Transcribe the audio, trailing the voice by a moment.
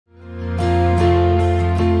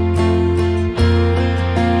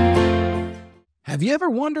Have you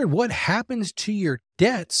ever wondered what happens to your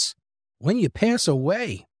debts when you pass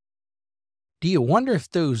away? Do you wonder if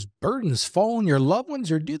those burdens fall on your loved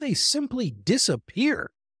ones or do they simply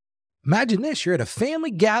disappear? Imagine this, you're at a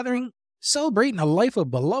family gathering celebrating the life of a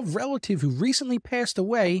beloved relative who recently passed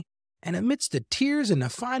away, and amidst the tears and the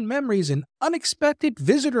fond memories, an unexpected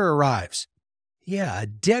visitor arrives. Yeah, a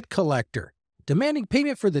debt collector, demanding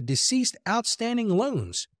payment for the deceased outstanding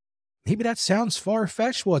loans. Maybe that sounds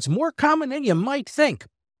far-fetched. Well, it's more common than you might think.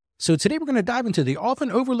 So today we're going to dive into the often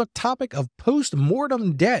overlooked topic of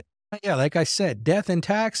post-mortem debt. Yeah, like I said, death and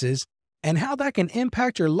taxes, and how that can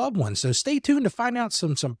impact your loved ones. So stay tuned to find out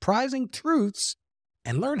some surprising truths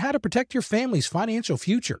and learn how to protect your family's financial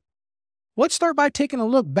future. Let's start by taking a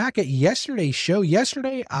look back at yesterday's show.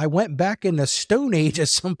 Yesterday, I went back in the Stone Age, as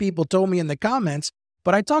some people told me in the comments,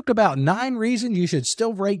 but I talked about 9 reasons you should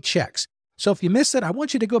still write checks. So if you missed it, I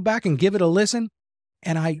want you to go back and give it a listen.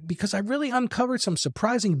 Because I really uncovered some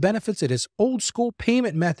surprising benefits of this old school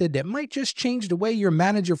payment method that might just change the way you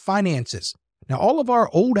manage your finances. Now, all of our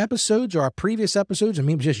old episodes or our previous episodes,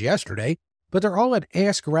 just yesterday, but they're all at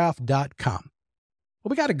AskRalph.com. Well,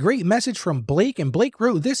 we got a great message from Blake, and Blake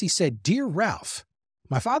wrote this. He said, "Dear Ralph,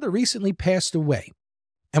 my father recently passed away,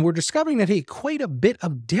 and we're discovering that he had quite a bit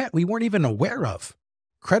of debt we weren't even aware of.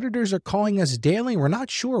 Creditors are calling us daily, and we're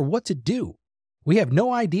not sure what to do. We have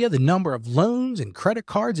no idea the number of loans and credit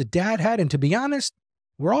cards that Dad had, and to be honest,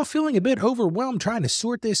 we're all feeling a bit overwhelmed trying to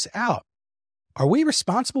sort this out. Are we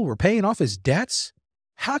responsible for paying off his debts?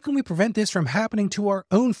 How can we prevent this from happening to our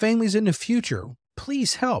own families in the future?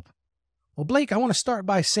 Please help." Well, Blake, I want to start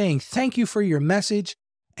by saying thank you for your message,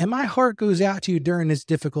 and my heart goes out to you during this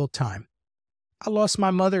difficult time. I lost my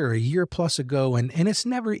mother a year plus ago, and it's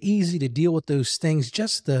never easy to deal with those things,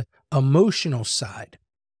 just the emotional side.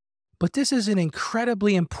 But this is an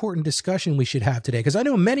incredibly important discussion we should have today, because I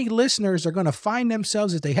know many listeners are going to find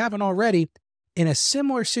themselves, if they haven't already, in a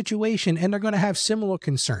similar situation, and they're going to have similar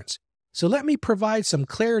concerns. So let me provide some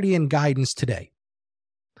clarity and guidance today.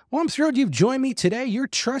 Well, I'm thrilled you've joined me today. Your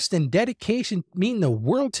trust and dedication mean the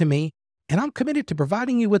world to me, and I'm committed to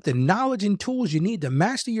providing you with the knowledge and tools you need to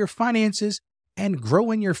master your finances and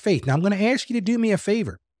grow in your faith. Now, I'm going to ask you to do me a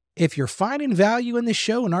favor. If you're finding value in this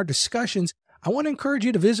show and our discussions, I want to encourage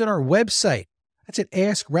you to visit our website. That's at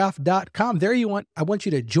AskRalph.com. There I want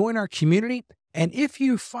you to join our community. And if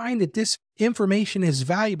you find that this information is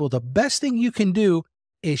valuable, the best thing you can do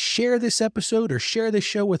is share this episode or share this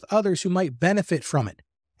show with others who might benefit from it.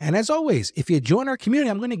 And as always, if you join our community,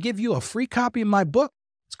 I'm going to give you a free copy of my book.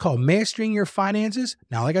 It's called Mastering Your Finances.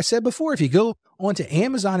 Now, like I said before, if you go onto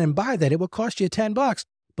Amazon and buy that, it will cost you $10,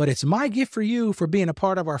 but it's my gift for you for being a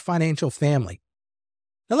part of our financial family.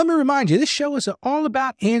 Now, let me remind you, this show is all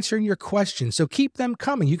about answering your questions, so keep them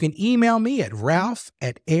coming. You can email me at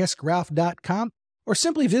ralph@askralph.com or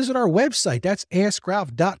simply visit our website. That's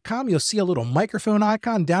askralph.com. You'll see a little microphone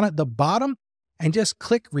icon down at the bottom, and just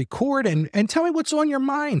click record and tell me what's on your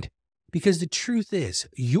mind. Because the truth is,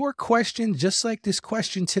 your questions, just like this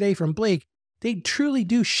question today from Blake, they truly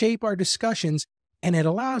do shape our discussions, and it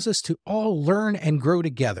allows us to all learn and grow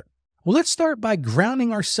together. Well, let's start by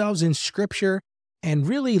grounding ourselves in Scripture and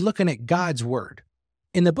really looking at God's Word.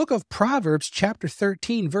 In the book of Proverbs, chapter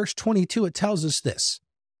 13, verse 22, it tells us this: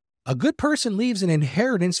 "A good person leaves an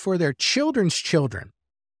inheritance for their children's children,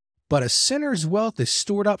 but a sinner's wealth is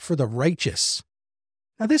stored up for the righteous."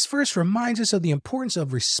 Now, this verse reminds us of the importance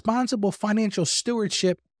of responsible financial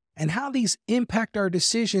stewardship and how these impact our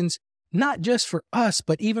decisions, not just for us,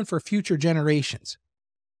 but even for future generations.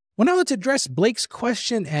 Well, now let's address Blake's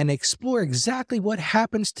question and explore exactly what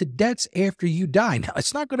happens to debts after you die. Now,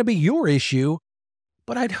 it's not going to be your issue,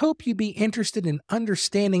 but I'd hope you'd be interested in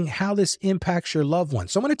understanding how this impacts your loved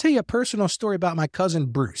ones. So I'm going to tell you a personal story about my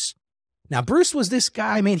cousin Bruce. Now, Bruce was this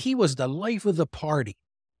guy, man, he was the life of the party.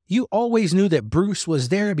 You always knew that Bruce was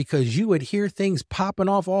there because you would hear things popping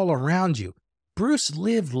off all around you. Bruce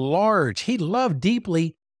lived large. He loved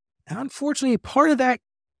deeply. And unfortunately, part of that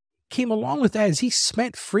came along with that is he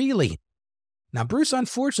spent freely. Now, Bruce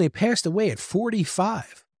unfortunately passed away at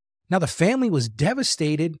 45. Now, the family was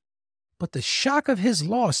devastated, but the shock of his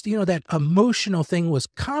loss, that emotional thing was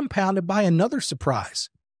compounded by another surprise.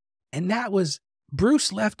 And that was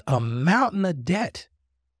Bruce left a mountain of debt.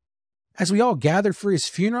 As we all gathered for his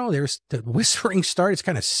funeral, the whispering started. It's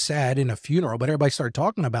kind of sad in a funeral, but everybody started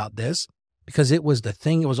talking about this because it was the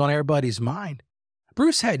thing that was on everybody's mind.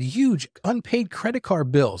 Bruce had huge unpaid credit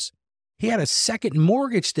card bills. He had a second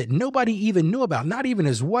mortgage that nobody even knew about, not even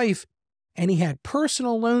his wife. And he had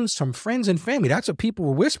personal loans from friends and family. That's what people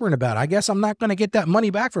were whispering about. I guess I'm not going to get that money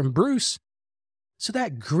back from Bruce. So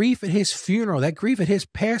that grief at his funeral, that grief at his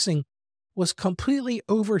passing, was completely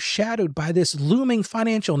overshadowed by this looming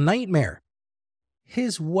financial nightmare.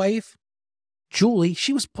 His wife, Julie,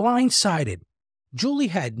 she was blindsided. Julie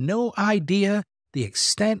had no idea the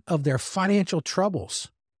extent of their financial troubles.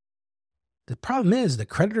 The problem is the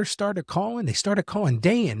creditors started calling. They started calling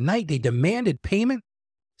day and night. They demanded payment.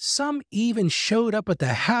 Some even showed up at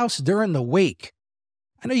the house during the wake.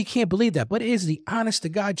 I know you can't believe that, but it is the honest to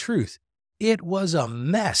God truth. It was a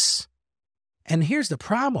mess. And here's the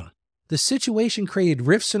problem. The situation created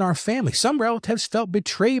rifts in our family. Some relatives felt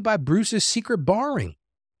betrayed by Bruce's secret borrowing.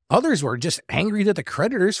 Others were just angry at the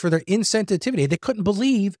creditors for their insensitivity. They couldn't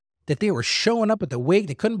believe that they were showing up at the wake.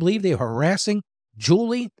 They couldn't believe they were harassing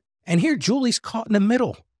Julie. And here Julie's caught in the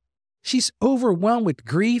middle. She's overwhelmed with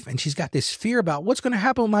grief, and she's got this fear about what's going to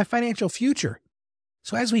happen with my financial future.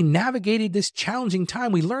 So as we navigated this challenging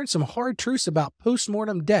time, we learned some hard truths about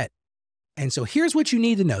post-mortem debt. And so here's what you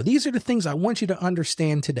need to know. These are the things I want you to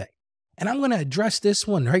understand today. And I'm going to address this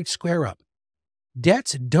one right square up.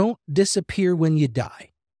 Debts don't disappear when you die.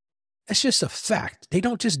 That's just a fact. They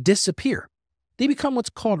don't just disappear. They become what's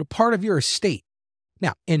called a part of your estate.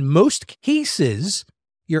 Now, in most cases,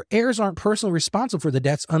 your heirs aren't personally responsible for the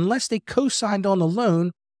debts unless they co-signed on the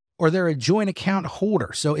loan or they're a joint account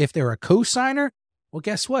holder. So if they're a co-signer, well,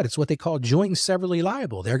 guess what? It's what they call joint and severally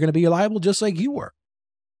liable. They're going to be liable just like you were.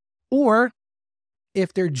 Or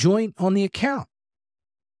if they're joint on the account.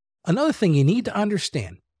 Another thing you need to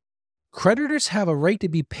understand, creditors have a right to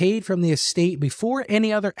be paid from the estate before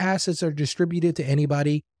any other assets are distributed to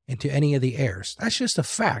anybody and to any of the heirs. That's just a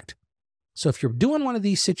fact. So if you're doing one of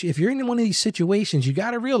these if you're in one of these situations, you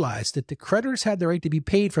got to realize that the creditors had the right to be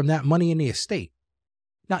paid from that money in the estate.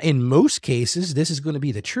 Now, in most cases, this is going to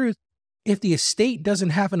be the truth. If the estate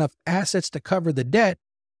doesn't have enough assets to cover the debt,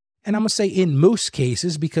 and I'm going to say in most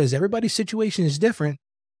cases because everybody's situation is different,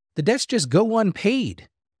 the debts just go unpaid.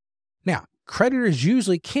 Now, creditors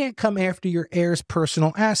usually can't come after your heirs'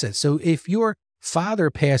 personal assets. So if your father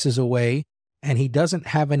passes away and he doesn't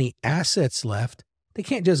have any assets left, they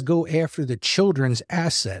can't just go after the children's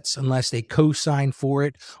assets unless they co-signed for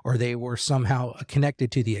it or they were somehow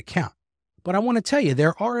connected to the account. But I want to tell you,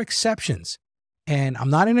 there are exceptions. And I'm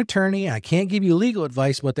not an attorney, I can't give you legal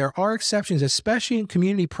advice, but there are exceptions, especially in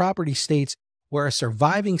community property states where a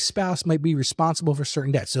surviving spouse might be responsible for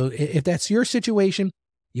certain debts. So if that's your situation,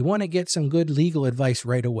 you want to get some good legal advice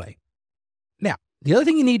right away. Now, the other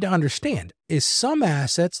thing you need to understand is some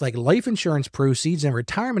assets like life insurance proceeds and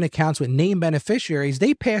retirement accounts with named beneficiaries,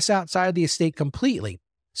 they pass outside the estate completely.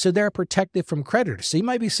 So they're protected from creditors. So you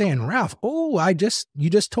might be saying, Ralph, you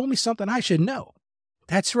just told me something I should know.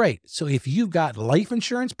 That's right. So if you've got life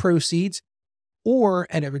insurance proceeds or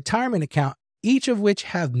a retirement account, each of which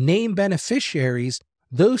have named beneficiaries,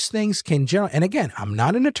 those things can generally, and again, I'm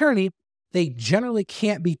not an attorney, they generally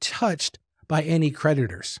can't be touched by any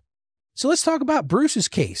creditors. So let's talk about Bruce's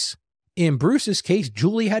case. In Bruce's case,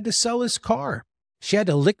 Julie had to sell his car. She had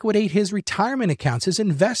to liquidate his retirement accounts, his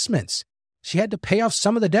investments. She had to pay off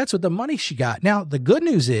some of the debts with the money she got. Now, the good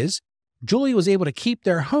news is Julie was able to keep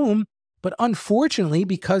their home, but unfortunately,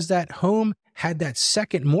 because that home had that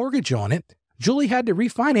second mortgage on it, Julie had to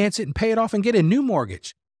refinance it and pay it off and get a new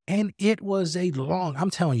mortgage. And it was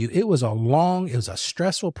I'm telling you, it was a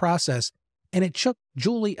stressful process. And it took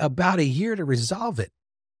Julie about a year to resolve it.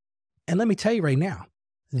 And let me tell you right now,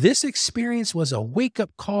 this experience was a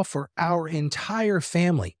wake-up call for our entire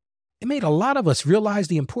family. It made a lot of us realize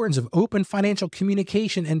the importance of open financial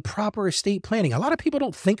communication and proper estate planning. A lot of people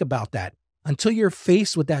don't think about that until you're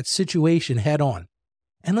faced with that situation head on.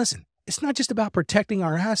 And listen, it's not just about protecting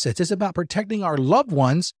our assets. It's about protecting our loved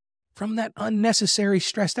ones from that unnecessary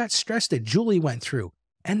stress, that stress that Julie went through,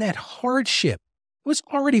 and that hardship. It was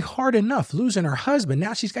already hard enough losing her husband.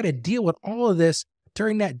 Now she's got to deal with all of this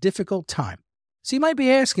during that difficult time. So you might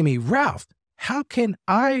be asking me, Ralph, how can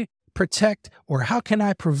I protect or how can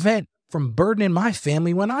I prevent from burdening my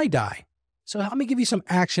family when I die? So let me give you some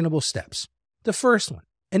actionable steps. The first one,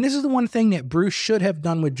 and this is the one thing that Bruce should have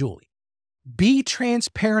done with Julie. Be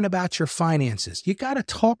transparent about your finances. You got to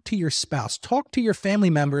talk to your spouse, talk to your family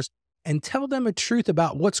members, and tell them the truth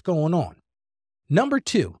about what's going on. Number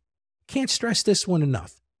two, can't stress this one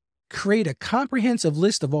enough. Create a comprehensive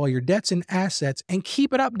list of all your debts and assets and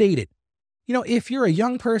keep it updated. You know, if you're a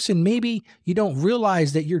young person, maybe you don't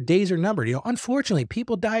realize that your days are numbered. You know, unfortunately,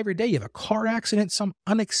 people die every day. You have a car accident, some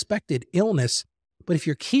unexpected illness. But if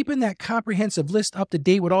you're keeping that comprehensive list up to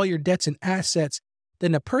date with all your debts and assets,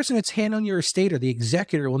 then the person that's handling your estate or the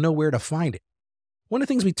executor will know where to find it. One of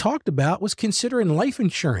the things we talked about was considering life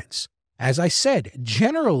insurance. As I said,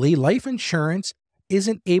 generally, life insurance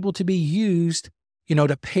isn't able to be used,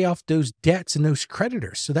 to pay off those debts and those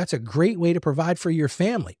creditors. So that's a great way to provide for your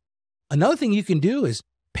family. Another thing you can do is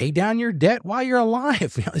pay down your debt while you're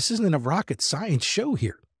alive. This isn't a rocket science show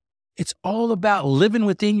here. It's all about living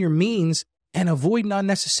within your means and avoiding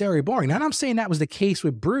unnecessary borrowing. Now, I'm saying that was the case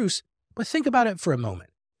with Bruce, but think about it for a moment.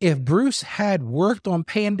 If Bruce had worked on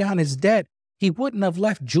paying down his debt, he wouldn't have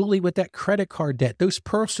left Julie with that credit card debt, those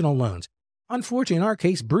personal loans. Unfortunately, in our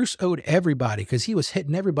case, Bruce owed everybody because he was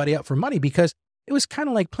hitting everybody up for money because it was kind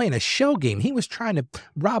of like playing a shell game. He was trying to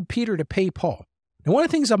rob Peter to pay Paul. And one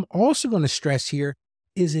of the things I'm also going to stress here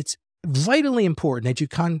is it's vitally important that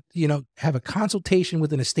you have a consultation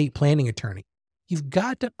with an estate planning attorney. You've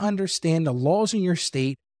got to understand the laws in your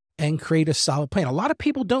state and create a solid plan. A lot of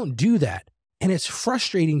people don't do that, and it's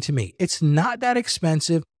frustrating to me. It's not that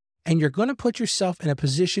expensive, and you're going to put yourself in a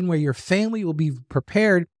position where your family will be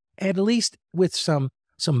prepared, at least with some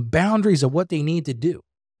boundaries of what they need to do.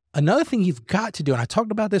 Another thing you've got to do, and I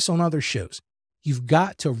talked about this on other shows, you've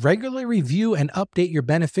got to regularly review and update your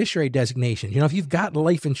beneficiary designation. If you've got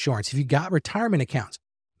life insurance, if you've got retirement accounts,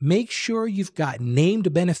 make sure you've got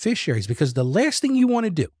named beneficiaries, because the last thing you want to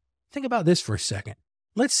do, think about this for a second.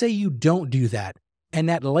 Let's say you don't do that and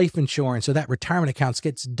that life insurance or that retirement accounts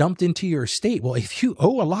gets dumped into your estate. Well, if you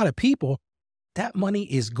owe a lot of people, that money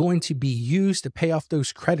is going to be used to pay off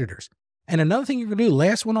those creditors. And another thing you're going to do,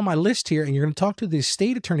 last one on my list here, and you're going to talk to the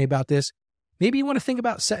estate attorney about this, maybe you want to think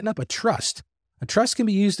about setting up a trust. A trust can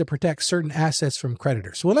be used to protect certain assets from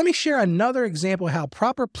creditors. Well, let me share another example of how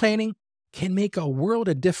proper planning can make a world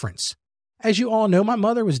of difference. As you all know, my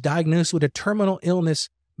mother was diagnosed with a terminal illness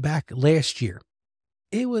back last year.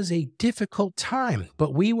 It was a difficult time,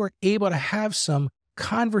 but we were able to have some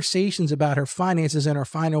conversations about her finances and her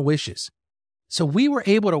final wishes. So we were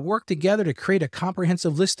able to work together to create a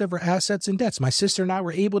comprehensive list of her assets and debts. My sister and I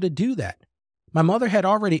were able to do that. My mother had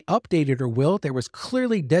already updated her will. There was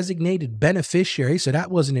clearly designated beneficiaries, so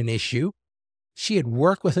that wasn't an issue. She had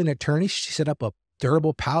worked with an attorney. She set up a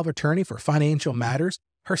durable power of attorney for financial matters.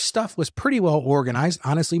 Her stuff was pretty well organized.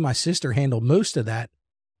 Honestly, my sister handled most of that.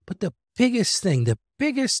 But the biggest thing, the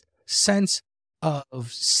biggest sense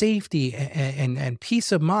of safety and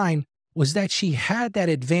peace of mind was that she had that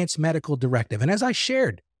advanced medical directive. And as I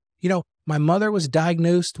shared, my mother was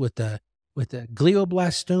diagnosed with a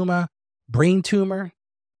glioblastoma, brain tumor.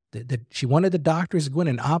 She wanted the doctors to go in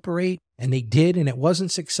and operate, and they did, and it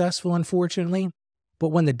wasn't successful, unfortunately. But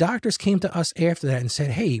when the doctors came to us after that and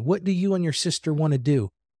said, hey, what do you and your sister want to do?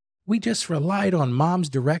 We just relied on mom's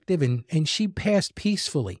directive, and she passed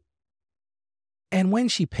peacefully. And when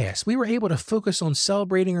she passed, we were able to focus on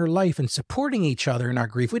celebrating her life and supporting each other in our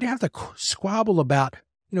grief. We didn't have to squabble about,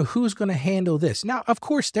 who's going to handle this. Now, of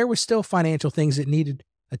course, there were still financial things that needed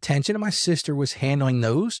attention, and my sister was handling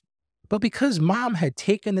those. But because mom had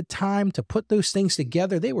taken the time to put those things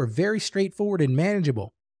together, they were very straightforward and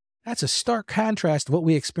manageable. That's a stark contrast to what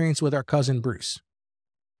we experienced with our cousin Bruce.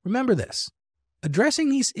 Remember this. Addressing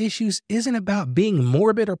these issues isn't about being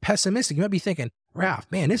morbid or pessimistic. You might be thinking,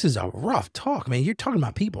 Ralph, man, this is a rough talk, man. You're talking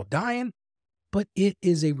about people dying. But it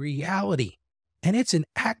is a reality, and it's an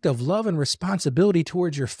act of love and responsibility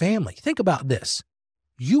towards your family. Think about this.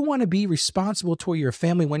 You want to be responsible toward your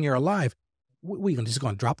family when you're alive. We just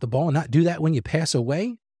going to drop the ball and not do that when you pass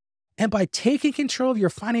away? And by taking control of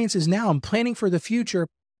your finances now and planning for the future,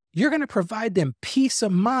 you're going to provide them peace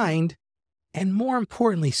of mind and, more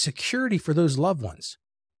importantly, security for those loved ones.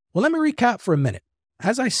 Well, let me recap for a minute.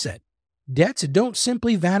 As I said, debts don't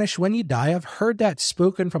simply vanish when you die. I've heard that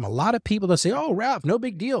spoken from a lot of people that say, oh, Ralph, no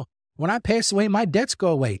big deal. When I pass away, my debts go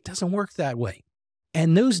away. It doesn't work that way.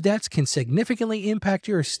 And those debts can significantly impact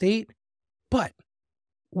your estate. But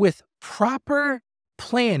with proper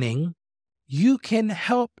planning, you can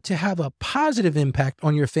help to have a positive impact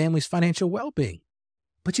on your family's financial well-being.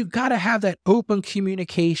 But you got to have that open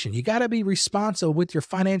communication. You got to be responsible with your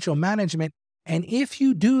financial management. And if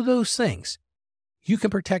you do those things, you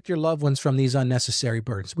can protect your loved ones from these unnecessary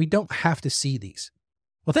burdens. We don't have to see these.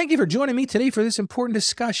 Well, thank you for joining me today for this important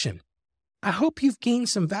discussion. I hope you've gained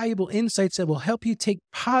some valuable insights that will help you take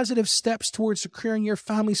positive steps towards securing your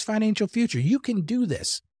family's financial future. You can do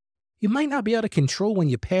this. You might not be able to control when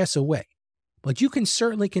you pass away, but you can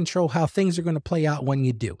certainly control how things are going to play out when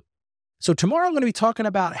you do. So tomorrow I'm going to be talking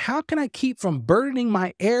about how can I keep from burdening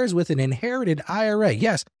my heirs with an inherited IRA.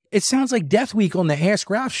 Yes, it sounds like Death Week on the Ask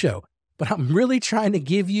Ralph show, but I'm really trying to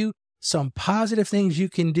give you some positive things you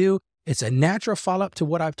can do. It's a natural follow-up to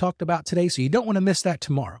what I've talked about today, so you don't want to miss that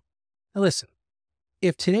tomorrow. Now listen,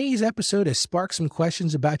 if today's episode has sparked some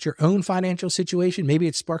questions about your own financial situation, maybe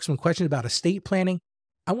it sparked some questions about estate planning,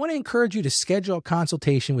 I want to encourage you to schedule a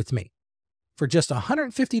consultation with me. For just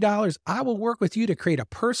 $150, I will work with you to create a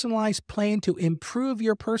personalized plan to improve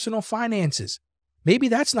your personal finances. Maybe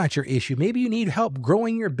that's not your issue. Maybe you need help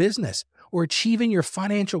growing your business or achieving your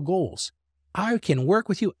financial goals. I can work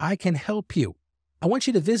with you. I can help you. I want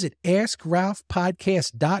you to visit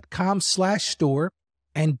AskRalphPodcast.com/store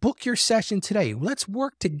and book your session today. Let's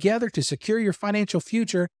work together to secure your financial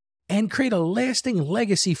future and create a lasting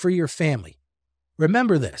legacy for your family.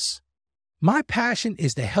 Remember this. My passion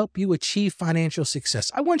is to help you achieve financial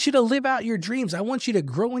success. I want you to live out your dreams. I want you to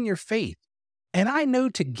grow in your faith. And I know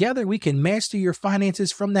together we can master your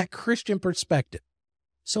finances from that Christian perspective.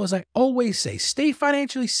 So as I always say, stay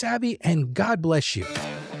financially savvy and God bless you.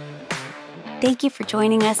 Thank you for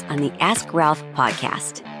joining us on the Ask Ralph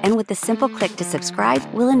podcast. And with a simple click to subscribe,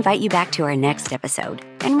 we'll invite you back to our next episode.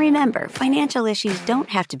 And remember, financial issues don't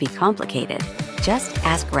have to be complicated. Just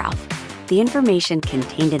ask Ralph. The information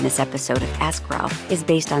contained in this episode of Ask Ralph is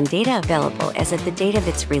based on data available as of the date of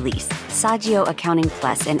its release. Saggio Accounting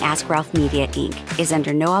Plus and Ask Ralph Media, Inc. is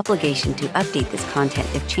under no obligation to update this content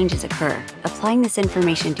if changes occur. Applying this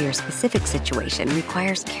information to your specific situation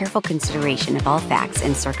requires careful consideration of all facts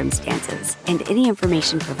and circumstances, and any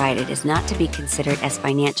information provided is not to be considered as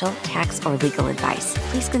financial, tax, or legal advice.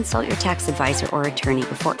 Please consult your tax advisor or attorney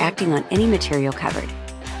before acting on any material covered.